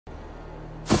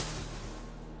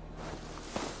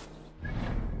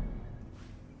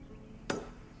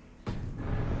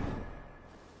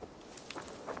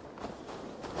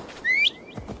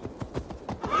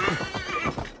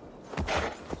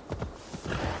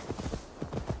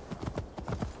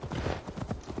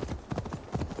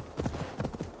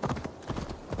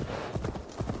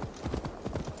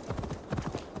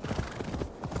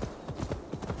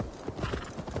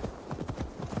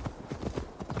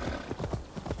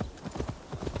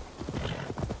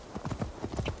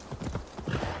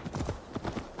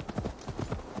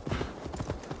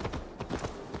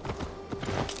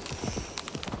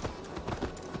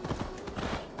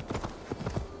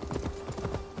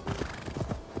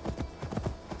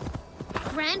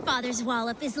Grandfather's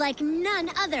wallop is like none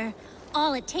other.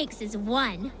 All it takes is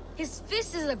one. His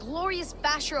fist is a glorious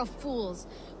basher of fools,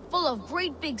 full of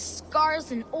great big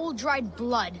scars and old dried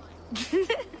blood.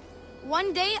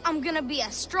 One day, I'm gonna be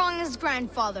as strong as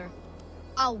Grandfather.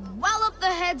 I'll wallop the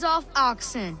heads off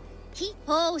oxen.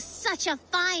 Oh, such a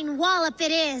fine wallop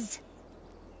it is!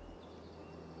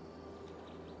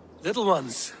 Little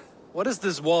ones, what is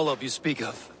this wallop you speak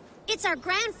of? It's our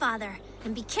grandfather,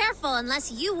 and be careful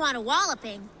unless you want a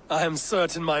walloping. I am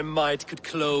certain my might could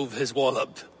clove his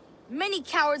wallop. Many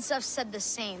cowards have said the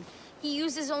same. He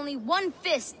uses only one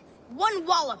fist, one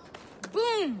wallop.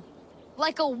 Boom!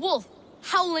 Like a wolf,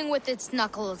 howling with its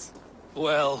knuckles.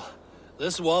 Well,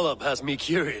 this wallop has me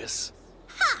curious.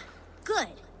 Ha! Good.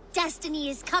 Destiny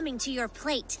is coming to your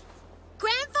plate.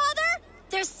 Grandfather,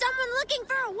 there's someone looking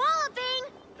for a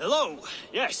walloping! Hello.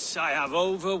 Yes, I have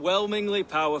overwhelmingly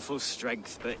powerful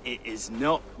strength, but it is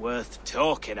not worth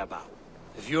talking about.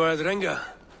 If you are Drenga,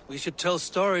 we should tell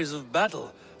stories of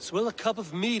battle, swill a cup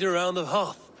of mead around the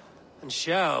hearth, and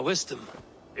share our wisdom.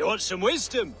 You want some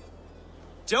wisdom?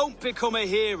 Don't become a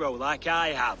hero like I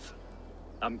have.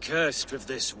 I'm cursed with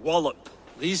this wallop.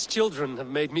 These children have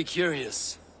made me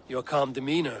curious. Your calm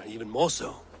demeanor, even more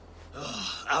so.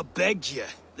 I beg you.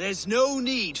 There's no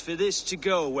need for this to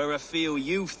go where I feel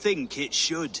you think it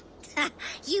should.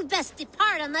 You best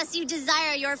depart unless you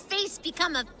desire your face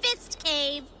become a fist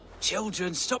cave.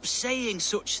 Children, stop saying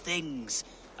such things.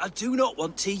 I do not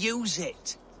want to use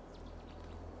it.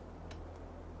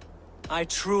 I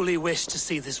truly wish to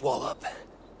see this wallop.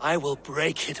 I will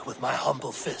break it with my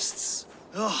humble fists.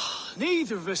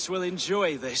 Neither of us will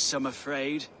enjoy this, I'm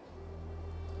afraid.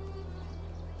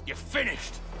 You're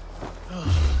finished!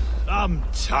 I'm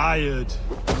tired.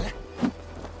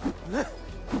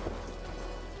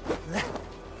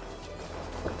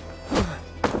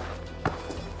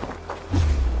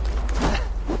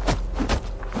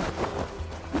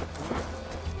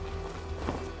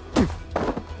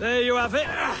 There you have it,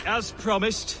 as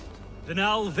promised.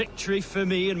 Banal victory for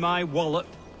me and my wallop.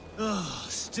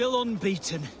 Still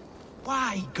unbeaten.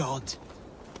 Why, God?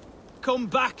 Come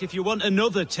back if you want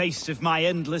another taste of my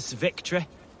endless victory.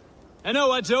 I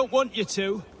know I don't want you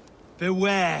to.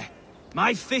 Beware.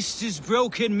 My fist has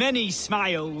broken many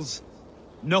smiles.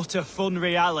 Not a fun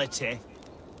reality.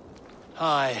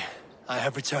 Hi, I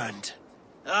have returned.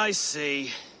 I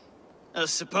see. I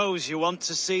suppose you want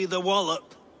to see the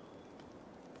wallop.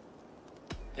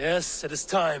 Yes, it is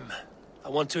time. I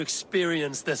want to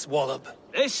experience this wallop.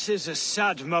 This is a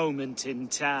sad moment in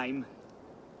time.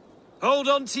 Hold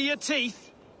on to your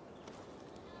teeth.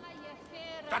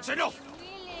 That's enough!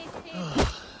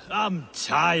 I'm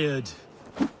tired.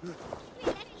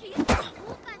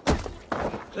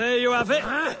 There you have it,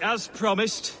 as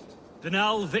promised.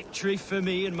 Banal victory for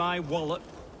me and my wallop.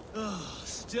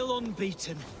 Still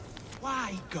unbeaten.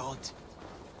 Why, God?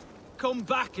 Come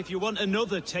back if you want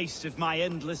another taste of my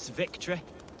endless victory.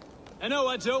 I know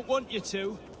I don't want you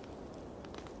to.